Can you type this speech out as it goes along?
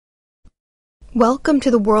Welcome to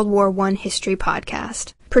the World War I History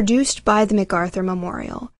Podcast, produced by the MacArthur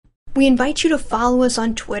Memorial. We invite you to follow us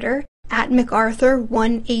on Twitter at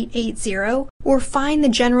MacArthur1880 or find the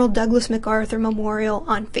General Douglas MacArthur Memorial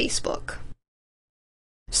on Facebook.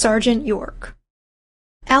 Sergeant York.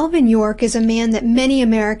 Alvin York is a man that many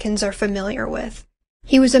Americans are familiar with.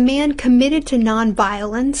 He was a man committed to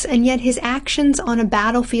nonviolence, and yet his actions on a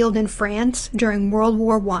battlefield in France during World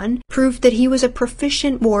War I proved that he was a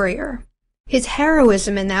proficient warrior. His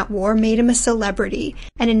heroism in that war made him a celebrity,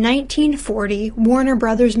 and in 1940, Warner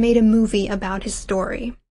Brothers made a movie about his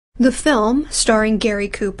story. The film, starring Gary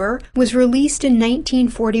Cooper, was released in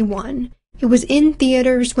 1941. It was in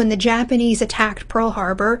theaters when the Japanese attacked Pearl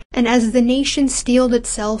Harbor and as the nation steeled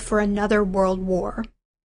itself for another world war.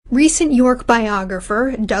 Recent York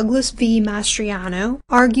biographer Douglas V. Mastriano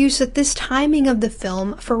argues that this timing of the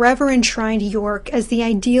film forever enshrined York as the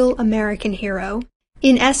ideal American hero.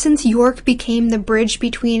 In essence, York became the bridge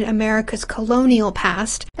between America's colonial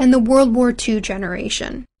past and the World War II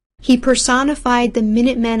generation. He personified the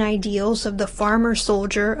Minutemen ideals of the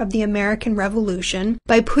farmer-soldier of the American Revolution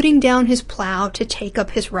by putting down his plow to take up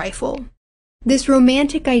his rifle. This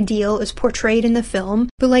romantic ideal is portrayed in the film,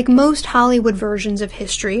 but like most Hollywood versions of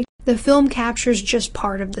history, the film captures just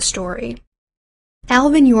part of the story.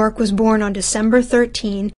 Alvin York was born on December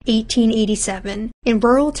 13, 1887, in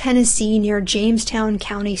rural Tennessee near Jamestown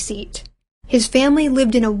County seat. His family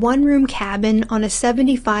lived in a one-room cabin on a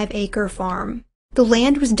 75-acre farm. The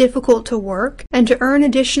land was difficult to work, and to earn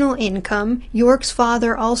additional income, York's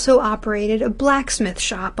father also operated a blacksmith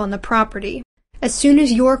shop on the property. As soon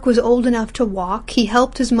as York was old enough to walk, he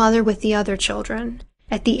helped his mother with the other children.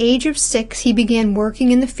 At the age of 6, he began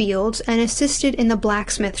working in the fields and assisted in the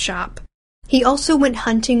blacksmith shop. He also went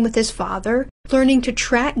hunting with his father, learning to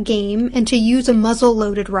track game and to use a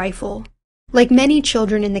muzzle-loaded rifle. Like many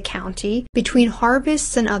children in the county, between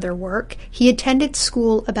harvests and other work, he attended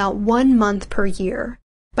school about 1 month per year.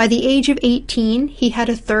 By the age of 18, he had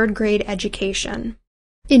a third-grade education.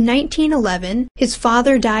 In 1911, his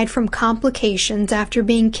father died from complications after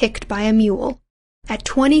being kicked by a mule. At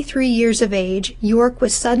 23 years of age, York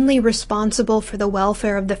was suddenly responsible for the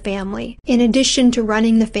welfare of the family, in addition to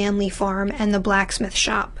running the family farm and the blacksmith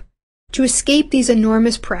shop. To escape these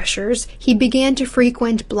enormous pressures, he began to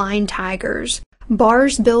frequent Blind Tigers,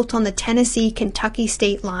 bars built on the Tennessee-Kentucky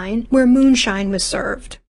state line where moonshine was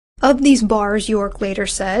served. Of these bars, York later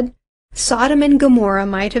said, "Sodom and Gomorrah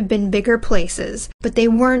might have been bigger places, but they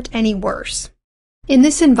weren't any worse." In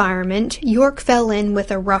this environment, York fell in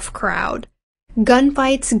with a rough crowd.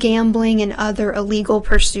 Gunfights, gambling, and other illegal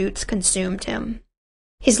pursuits consumed him.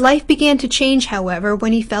 His life began to change, however,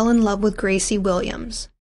 when he fell in love with Gracie Williams.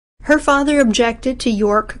 Her father objected to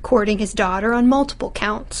York courting his daughter on multiple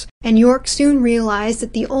counts, and York soon realized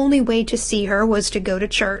that the only way to see her was to go to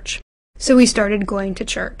church. So he started going to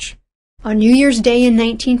church. On New Year's Day in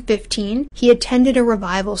 1915, he attended a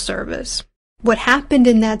revival service. What happened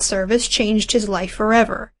in that service changed his life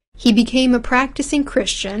forever. He became a practicing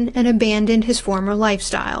Christian and abandoned his former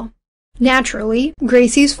lifestyle. Naturally,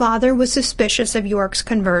 Gracie's father was suspicious of York's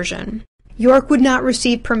conversion. York would not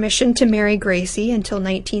receive permission to marry Gracie until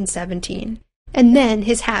 1917, and then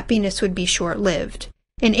his happiness would be short-lived.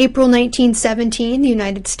 In April 1917, the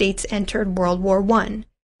United States entered World War I.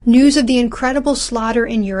 News of the incredible slaughter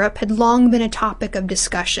in Europe had long been a topic of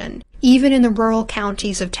discussion, even in the rural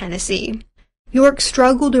counties of Tennessee. York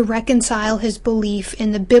struggled to reconcile his belief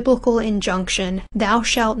in the biblical injunction, "Thou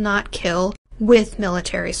shalt not kill," with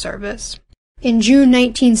military service. In June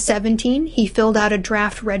 1917, he filled out a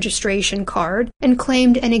draft registration card and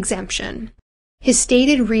claimed an exemption. His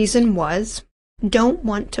stated reason was, "Don't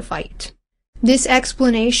want to fight." This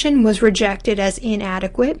explanation was rejected as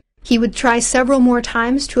inadequate. He would try several more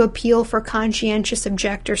times to appeal for conscientious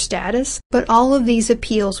objector status, but all of these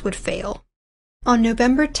appeals would fail. On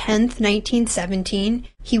November 10, 1917,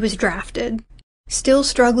 he was drafted. Still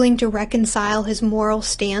struggling to reconcile his moral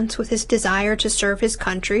stance with his desire to serve his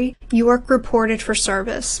country, York reported for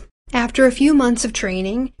service. After a few months of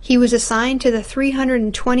training, he was assigned to the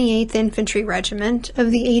 328th Infantry Regiment of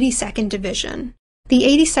the 82nd Division. The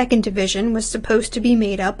 82nd Division was supposed to be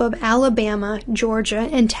made up of Alabama, Georgia,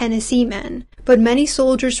 and Tennessee men, but many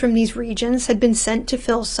soldiers from these regions had been sent to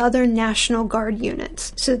fill Southern National Guard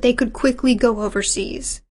units so that they could quickly go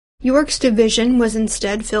overseas. York's division was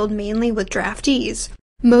instead filled mainly with draftees,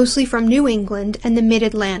 mostly from New England and the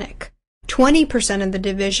Mid-Atlantic. 20% of the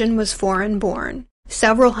division was foreign-born.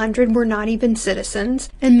 Several hundred were not even citizens,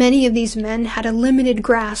 and many of these men had a limited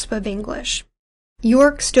grasp of English.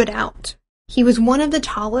 York stood out. He was one of the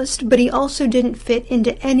tallest, but he also didn't fit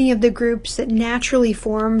into any of the groups that naturally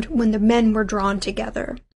formed when the men were drawn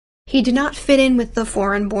together. He did not fit in with the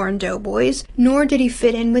foreign-born doughboys, nor did he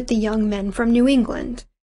fit in with the young men from New England.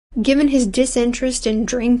 Given his disinterest in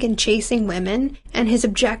drink and chasing women, and his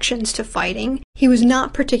objections to fighting, he was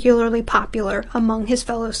not particularly popular among his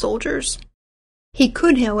fellow soldiers. He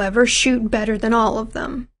could, however, shoot better than all of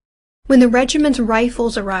them. When the regiment's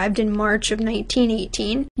rifles arrived in March of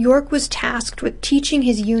 1918, York was tasked with teaching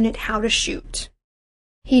his unit how to shoot.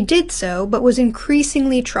 He did so, but was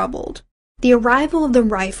increasingly troubled. The arrival of the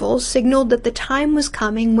rifles signaled that the time was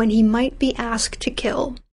coming when he might be asked to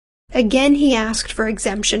kill. Again he asked for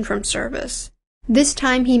exemption from service. This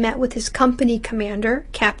time he met with his company commander,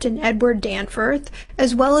 Captain Edward Danforth,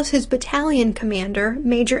 as well as his battalion commander,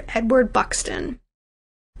 Major Edward Buxton.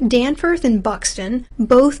 Danforth and Buxton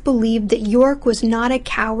both believed that York was not a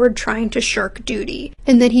coward trying to shirk duty,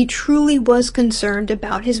 and that he truly was concerned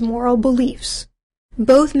about his moral beliefs.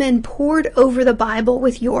 Both men pored over the Bible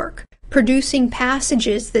with York, producing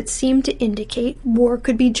passages that seemed to indicate war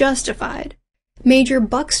could be justified. Major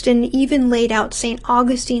Buxton even laid out St.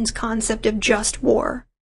 Augustine's concept of just war.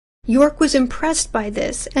 York was impressed by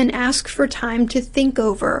this and asked for time to think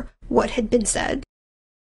over what had been said.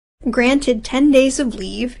 Granted 10 days of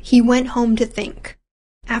leave, he went home to think.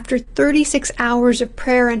 After 36 hours of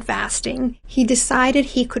prayer and fasting, he decided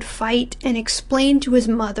he could fight and explained to his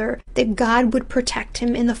mother that God would protect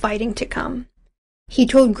him in the fighting to come. He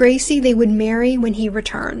told Gracie they would marry when he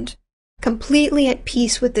returned. Completely at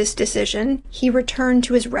peace with this decision, he returned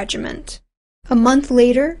to his regiment. A month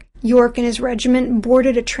later, York and his regiment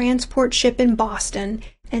boarded a transport ship in Boston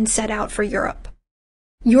and set out for Europe.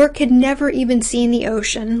 York had never even seen the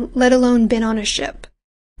ocean, let alone been on a ship.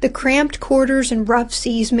 The cramped quarters and rough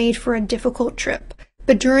seas made for a difficult trip,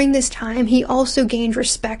 but during this time he also gained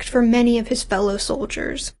respect for many of his fellow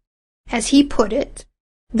soldiers. As he put it,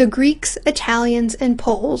 the Greeks, Italians, and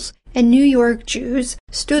Poles, and New York Jews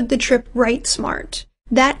stood the trip right smart.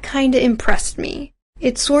 That kinda impressed me.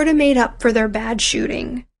 It sorta made up for their bad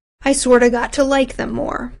shooting. I sorta got to like them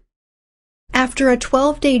more. After a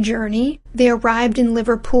 12-day journey, they arrived in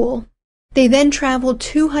Liverpool. They then traveled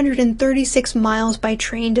 236 miles by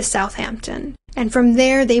train to Southampton, and from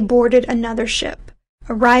there they boarded another ship,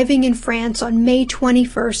 arriving in France on May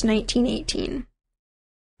 21, 1918.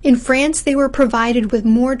 In France, they were provided with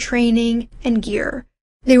more training and gear.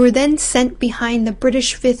 They were then sent behind the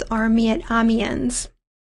British Fifth Army at Amiens.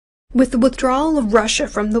 With the withdrawal of Russia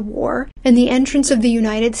from the war and the entrance of the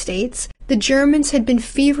United States, the Germans had been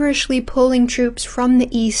feverishly pulling troops from the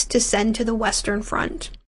east to send to the Western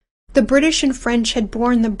Front. The British and French had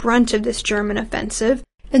borne the brunt of this German offensive,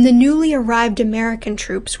 and the newly arrived American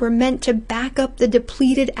troops were meant to back up the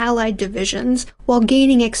depleted Allied divisions while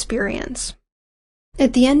gaining experience.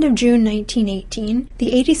 At the end of June 1918,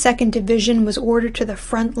 the 82nd Division was ordered to the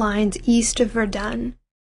front lines east of Verdun.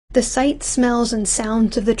 The sights, smells, and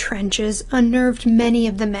sounds of the trenches unnerved many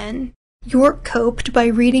of the men. York coped by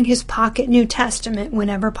reading his pocket New Testament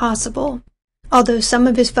whenever possible. Although some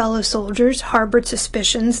of his fellow soldiers harbored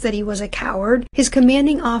suspicions that he was a coward, his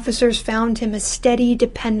commanding officers found him a steady,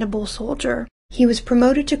 dependable soldier. He was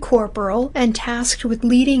promoted to corporal and tasked with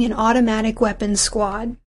leading an automatic weapons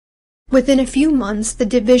squad. Within a few months, the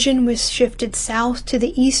division was shifted south to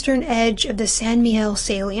the eastern edge of the Saint-Mihiel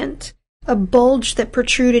salient, a bulge that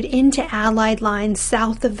protruded into Allied lines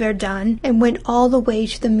south of Verdun and went all the way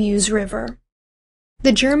to the Meuse River.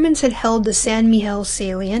 The Germans had held the Saint-Mihiel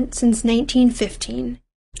salient since 1915.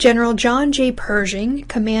 General John J. Pershing,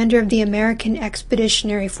 commander of the American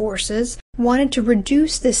Expeditionary Forces, wanted to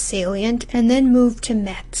reduce this salient and then move to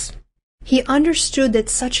Metz. He understood that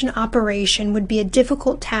such an operation would be a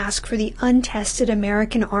difficult task for the untested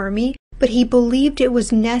American army, but he believed it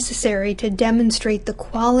was necessary to demonstrate the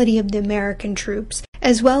quality of the American troops,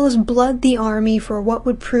 as well as blood the army for what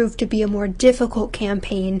would prove to be a more difficult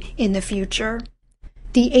campaign in the future.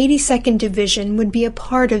 The 82nd Division would be a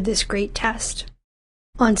part of this great test.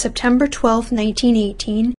 On September 12,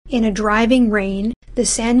 1918, in a driving rain, the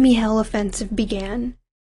Saint-Mihiel offensive began.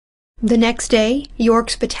 The next day,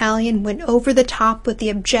 York's battalion went over the top with the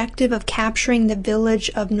objective of capturing the village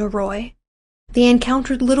of Norroy. They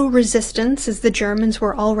encountered little resistance as the Germans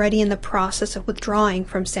were already in the process of withdrawing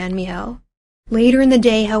from Saint-Mihiel. Later in the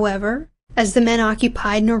day, however, as the men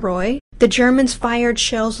occupied Norroy, the Germans fired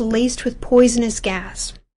shells laced with poisonous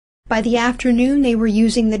gas. By the afternoon, they were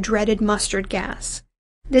using the dreaded mustard gas.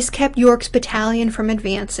 This kept York's battalion from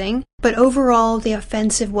advancing, but overall the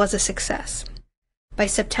offensive was a success. By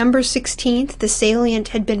September 16th, the salient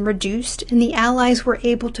had been reduced, and the Allies were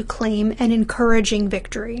able to claim an encouraging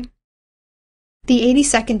victory. The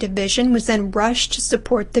 82nd Division was then rushed to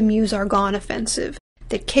support the Meuse Argonne Offensive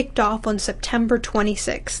that kicked off on September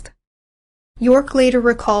 26th. York later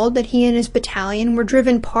recalled that he and his battalion were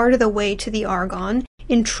driven part of the way to the Argonne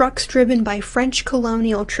in trucks driven by French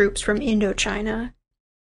colonial troops from Indochina.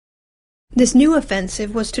 This new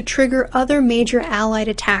offensive was to trigger other major Allied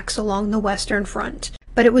attacks along the Western Front,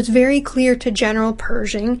 but it was very clear to General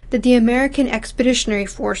Pershing that the American Expeditionary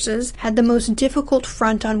Forces had the most difficult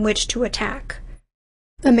front on which to attack.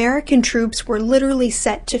 American troops were literally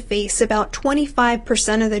set to face about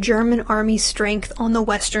 25% of the German army's strength on the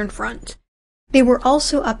Western Front. They were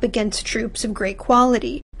also up against troops of great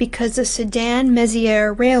quality, because the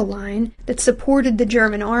Sedan-Mézières rail line that supported the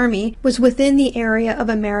German army was within the area of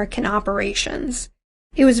American operations.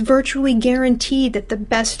 It was virtually guaranteed that the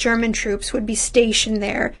best German troops would be stationed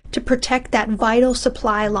there to protect that vital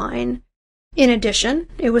supply line. In addition,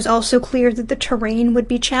 it was also clear that the terrain would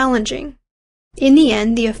be challenging. In the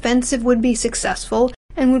end, the offensive would be successful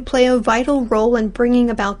and would play a vital role in bringing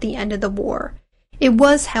about the end of the war. It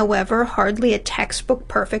was, however, hardly a textbook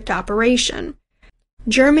perfect operation.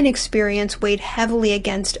 German experience weighed heavily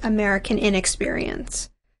against American inexperience.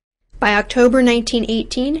 By October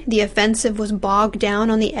 1918, the offensive was bogged down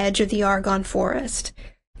on the edge of the Argonne forest.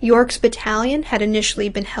 York's battalion had initially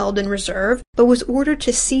been held in reserve, but was ordered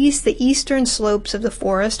to seize the eastern slopes of the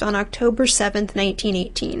forest on October 7,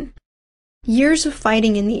 1918. Years of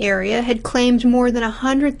fighting in the area had claimed more than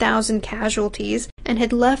 100,000 casualties and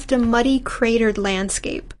had left a muddy, cratered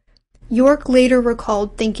landscape. York later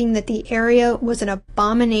recalled thinking that the area was an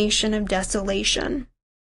abomination of desolation.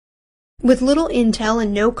 With little intel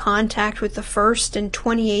and no contact with the 1st and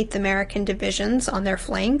 28th American Divisions on their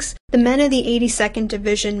flanks, the men of the 82nd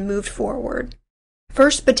Division moved forward.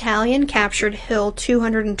 1st Battalion captured Hill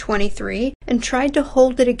 223 and tried to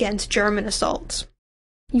hold it against German assaults.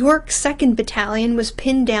 York's 2nd Battalion was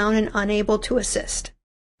pinned down and unable to assist.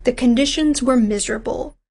 The conditions were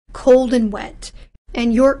miserable, cold and wet,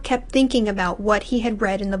 and York kept thinking about what he had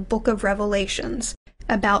read in the Book of Revelations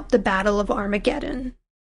about the Battle of Armageddon.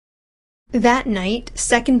 That night,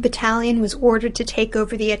 2nd Battalion was ordered to take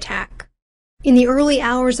over the attack. In the early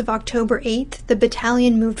hours of October 8th, the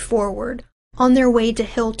battalion moved forward, on their way to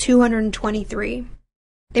Hill 223.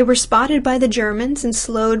 They were spotted by the Germans and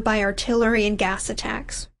slowed by artillery and gas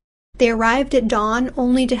attacks. They arrived at dawn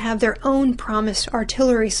only to have their own promised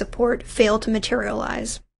artillery support fail to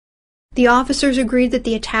materialize. The officers agreed that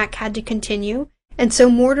the attack had to continue, and so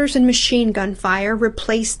mortars and machine gun fire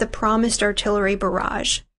replaced the promised artillery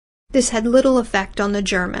barrage. This had little effect on the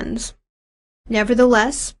Germans.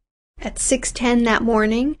 Nevertheless, at 6:10 that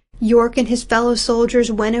morning, York and his fellow soldiers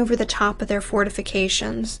went over the top of their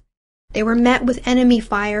fortifications. They were met with enemy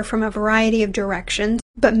fire from a variety of directions,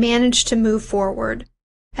 but managed to move forward.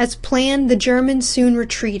 As planned, the Germans soon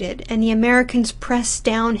retreated, and the Americans pressed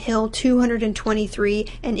down Hill 223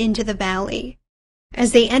 and into the valley.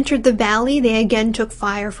 As they entered the valley, they again took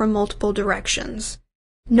fire from multiple directions.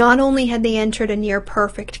 Not only had they entered a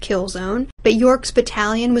near-perfect kill zone, but York's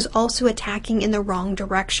battalion was also attacking in the wrong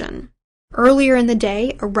direction. Earlier in the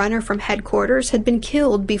day, a runner from headquarters had been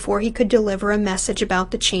killed before he could deliver a message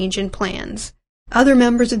about the change in plans. Other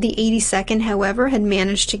members of the 82nd, however, had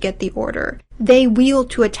managed to get the order. They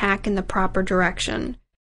wheeled to attack in the proper direction.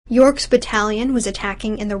 York's battalion was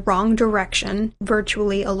attacking in the wrong direction,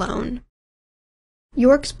 virtually alone.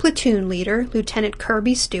 York's platoon leader, Lieutenant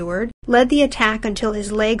Kirby Stewart, led the attack until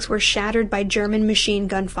his legs were shattered by German machine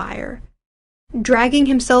gun fire. Dragging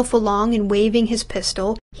himself along and waving his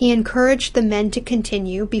pistol, he encouraged the men to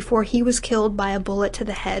continue before he was killed by a bullet to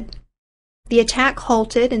the head. The attack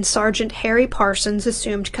halted and Sergeant Harry Parsons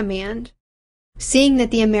assumed command. Seeing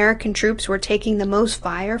that the American troops were taking the most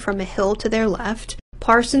fire from a hill to their left,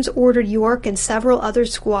 Parsons ordered York and several other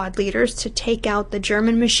squad leaders to take out the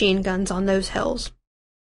German machine guns on those hills.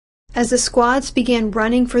 As the squads began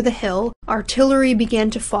running for the hill, artillery began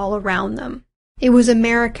to fall around them. It was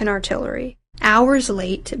American artillery. Hours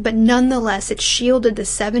late, but nonetheless it shielded the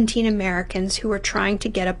 17 Americans who were trying to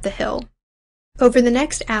get up the hill. Over the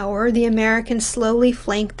next hour, the Americans slowly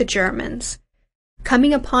flanked the Germans.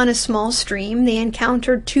 Coming upon a small stream, they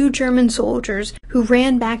encountered 2 German soldiers who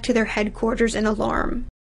ran back to their headquarters in alarm.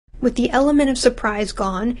 With the element of surprise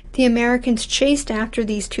gone, the Americans chased after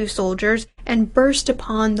these 2 soldiers and burst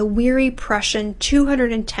upon the weary Prussian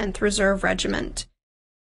 210th Reserve Regiment.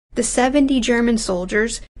 The 70 German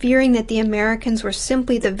soldiers, fearing that the Americans were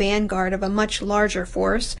simply the vanguard of a much larger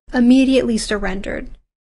force, immediately surrendered.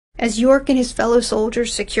 As York and his fellow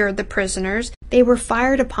soldiers secured the prisoners, they were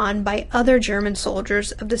fired upon by other German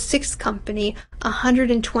soldiers of the 6th Company,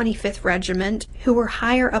 125th Regiment, who were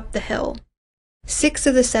higher up the hill. 6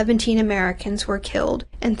 of the 17 Americans were killed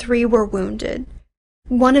and 3 were wounded.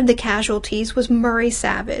 One of the casualties was Murray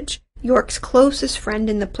Savage, York's closest friend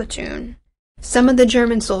in the platoon. Some of the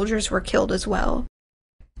German soldiers were killed as well.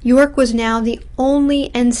 York was now the only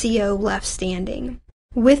NCO left standing.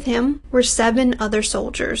 With him were 7 other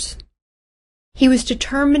soldiers. He was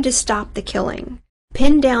determined to stop the killing.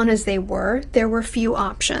 Pinned down as they were, there were few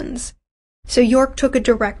options. So York took a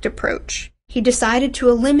direct approach. He decided to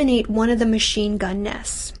eliminate one of the machine gun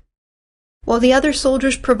nests. While the other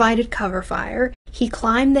soldiers provided cover fire, he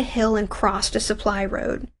climbed the hill and crossed a supply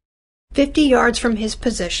road. 50 yards from his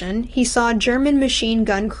position, he saw German machine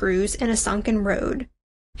gun crews in a sunken road.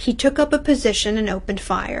 He took up a position and opened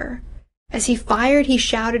fire. As he fired, he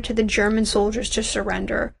shouted to the German soldiers to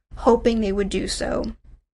surrender, hoping they would do so.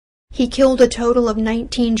 He killed a total of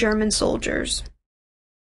 19 German soldiers.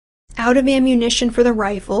 Out of ammunition for the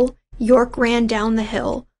rifle, York ran down the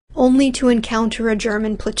hill, only to encounter a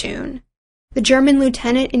German platoon. The German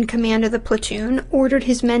lieutenant in command of the platoon ordered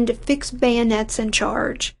his men to fix bayonets and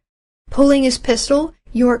charge. Pulling his pistol,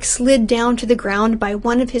 York slid down to the ground by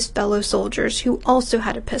one of his fellow soldiers who also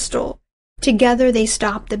had a pistol. Together they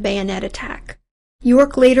stopped the bayonet attack.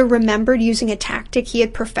 York later remembered using a tactic he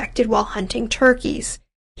had perfected while hunting turkeys.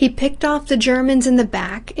 He picked off the Germans in the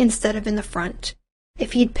back instead of in the front.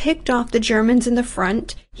 If he'd picked off the Germans in the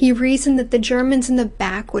front, he reasoned that the Germans in the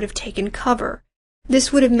back would have taken cover.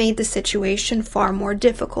 This would have made the situation far more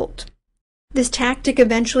difficult. This tactic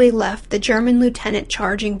eventually left the German lieutenant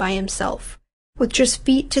charging by himself. With just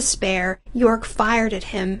feet to spare, York fired at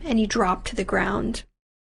him and he dropped to the ground.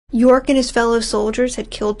 York and his fellow soldiers had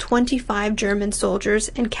killed 25 German soldiers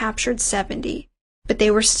and captured 70, but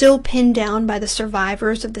they were still pinned down by the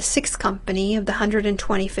survivors of the 6th Company of the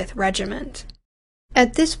 125th Regiment.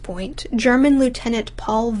 At this point, German Lieutenant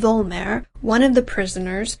Paul Vollmer, one of the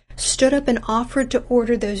prisoners, stood up and offered to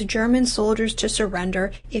order those German soldiers to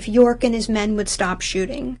surrender if York and his men would stop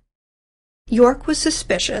shooting. York was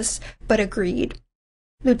suspicious, but agreed.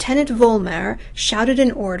 Lieutenant Vollmer shouted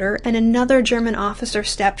an order, and another German officer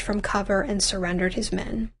stepped from cover and surrendered his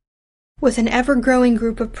men. With an ever-growing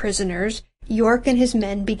group of prisoners, York and his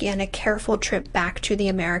men began a careful trip back to the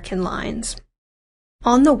American lines.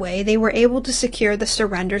 On the way, they were able to secure the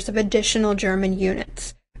surrenders of additional German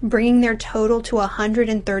units, bringing their total to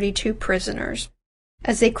 132 prisoners.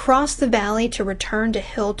 As they crossed the valley to return to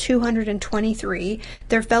Hill 223,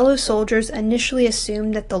 their fellow soldiers initially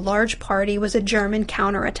assumed that the large party was a German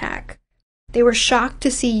counterattack. They were shocked to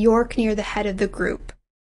see York near the head of the group.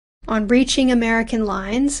 On reaching American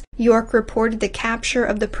lines, York reported the capture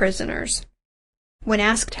of the prisoners. When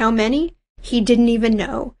asked how many, he didn't even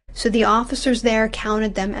know, so the officers there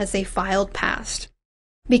counted them as they filed past.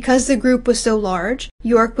 Because the group was so large,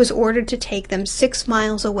 York was ordered to take them 6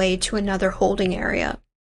 miles away to another holding area.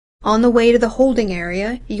 On the way to the holding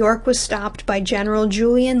area, York was stopped by General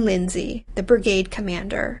Julian Lindsay, the brigade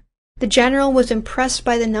commander. The general was impressed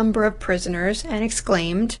by the number of prisoners and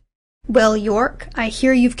exclaimed, "Well, York, I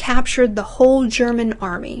hear you've captured the whole German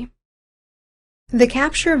army." The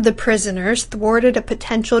capture of the prisoners thwarted a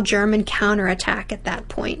potential German counterattack at that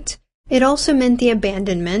point. It also meant the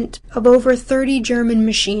abandonment of over 30 German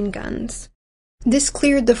machine guns. This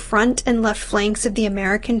cleared the front and left flanks of the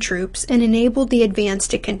American troops and enabled the advance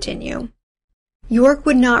to continue. York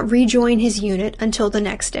would not rejoin his unit until the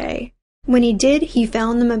next day. When he did, he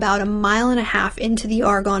found them about 1.5 miles into the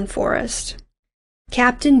Argonne forest.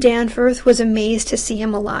 Captain Danforth was amazed to see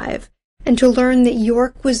him alive, and to learn that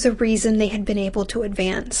York was the reason they had been able to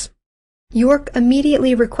advance. York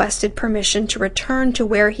immediately requested permission to return to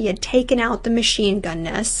where he had taken out the machine gun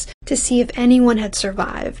nests to see if anyone had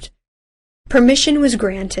survived. Permission was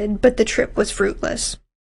granted, but the trip was fruitless.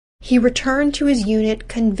 He returned to his unit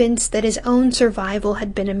convinced that his own survival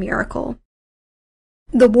had been a miracle.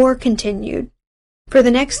 The war continued. For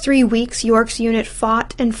the next 3 weeks, York's unit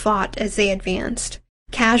fought and fought as they advanced.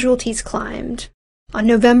 Casualties climbed. On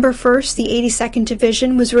November 1st, the 82nd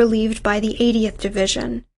Division was relieved by the 80th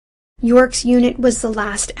Division. York's unit was the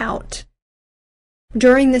last out.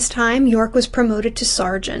 During this time, York was promoted to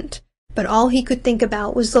sergeant, but all he could think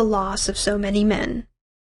about was the loss of so many men.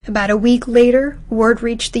 About a week later, word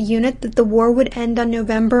reached the unit that the war would end on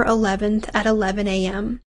November 11th at 11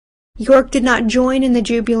 a.m. York did not join in the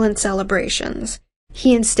jubilant celebrations.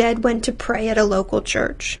 He instead went to pray at a local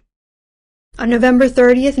church. On November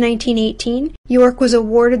 30th, 1918, York was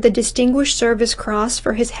awarded the Distinguished Service Cross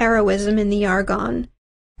for his heroism in the Argonne.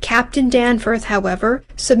 Captain Danforth, however,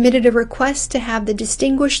 submitted a request to have the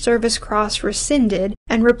Distinguished Service Cross rescinded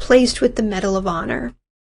and replaced with the Medal of Honor.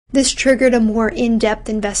 This triggered a more in-depth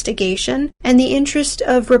investigation and the interest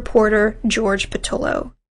of reporter George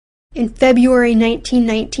Patullo. In February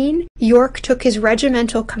 1919, York took his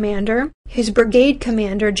regimental commander, his brigade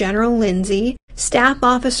commander General Lindsay, staff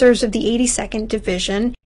officers of the 82nd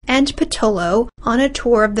Division, and Patullo on a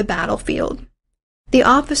tour of the battlefield. The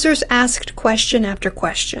officers asked question after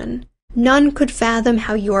question. None could fathom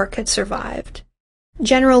how York had survived.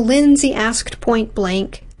 General Lindsay asked point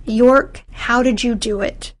blank, "York, how did you do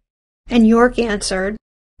it?" And York answered,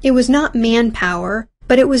 "It was not manpower,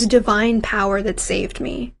 but it was divine power that saved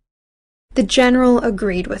me." The general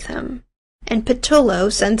agreed with him, and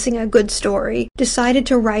Patullo, sensing a good story, decided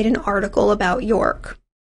to write an article about York.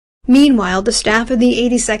 Meanwhile, the staff of the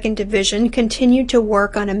 82nd Division continued to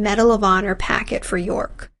work on a Medal of Honor packet for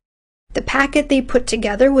York. The packet they put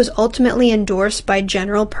together was ultimately endorsed by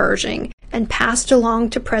General Pershing and passed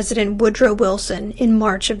along to President Woodrow Wilson in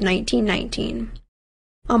March of 1919.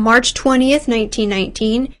 On March 20th,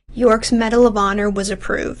 1919, York's Medal of Honor was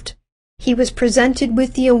approved. He was presented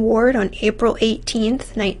with the award on April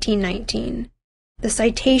 18th, 1919. The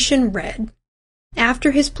citation read,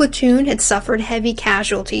 "After his platoon had suffered heavy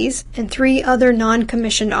casualties and 3 other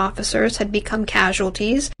non-commissioned officers had become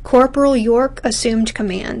casualties, Corporal York assumed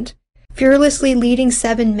command. Fearlessly leading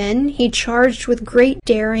 7 men, he charged with great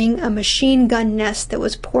daring a machine gun nest that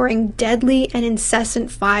was pouring deadly and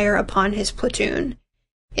incessant fire upon his platoon.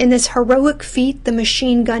 In this heroic feat, the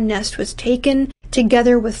machine gun nest was taken,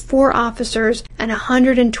 together with 4 officers and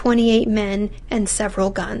 128 men and several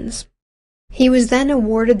guns." He was then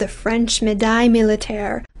awarded the French Médaille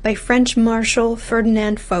Militaire by French Marshal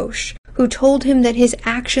Ferdinand Foch, who told him that his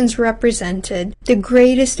actions represented the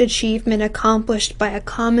greatest achievement accomplished by a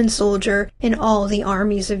common soldier in all the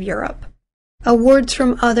armies of Europe. Awards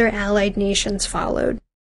from other Allied nations followed.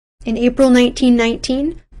 In April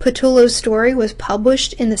 1919, Patullo's story was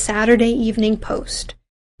published in the Saturday Evening Post.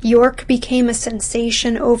 York became a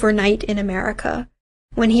sensation overnight in America.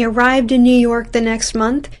 When he arrived in New York the next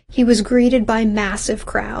month, he was greeted by massive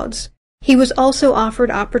crowds. He was also offered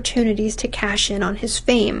opportunities to cash in on his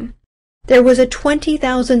fame. There was a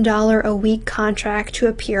 $20,000 a week contract to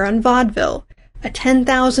appear on vaudeville, a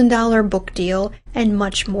 $10,000 book deal, and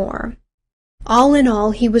much more. All in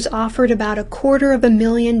all, he was offered about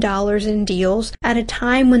 $250,000 in deals at a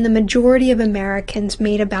time when the majority of Americans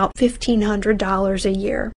made about $1,500 a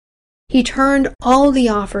year. He turned all the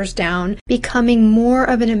offers down, becoming more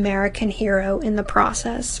of an American hero in the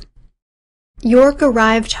process. York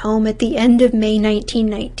arrived home at the end of May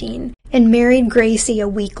 1919 and married Gracie a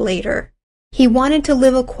week later. He wanted to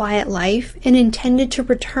live a quiet life and intended to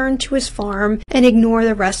return to his farm and ignore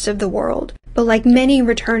the rest of the world. But like many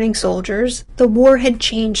returning soldiers, the war had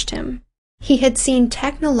changed him. He had seen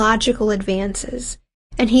technological advances,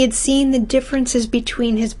 and he had seen the differences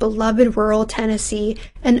between his beloved rural Tennessee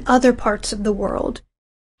and other parts of the world.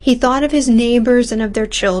 He thought of his neighbors and of their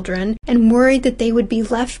children, and worried that they would be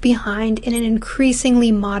left behind in an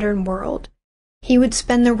increasingly modern world. He would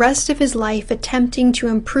spend the rest of his life attempting to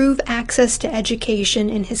improve access to education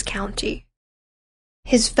in his county.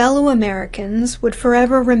 His fellow Americans would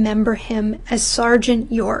forever remember him as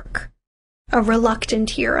Sergeant York, a reluctant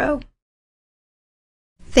hero.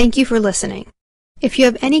 Thank you for listening. If you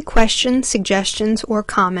have any questions, suggestions, or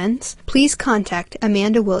comments, please contact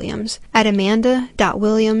Amanda Williams at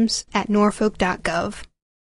amanda.williams@norfolk.gov.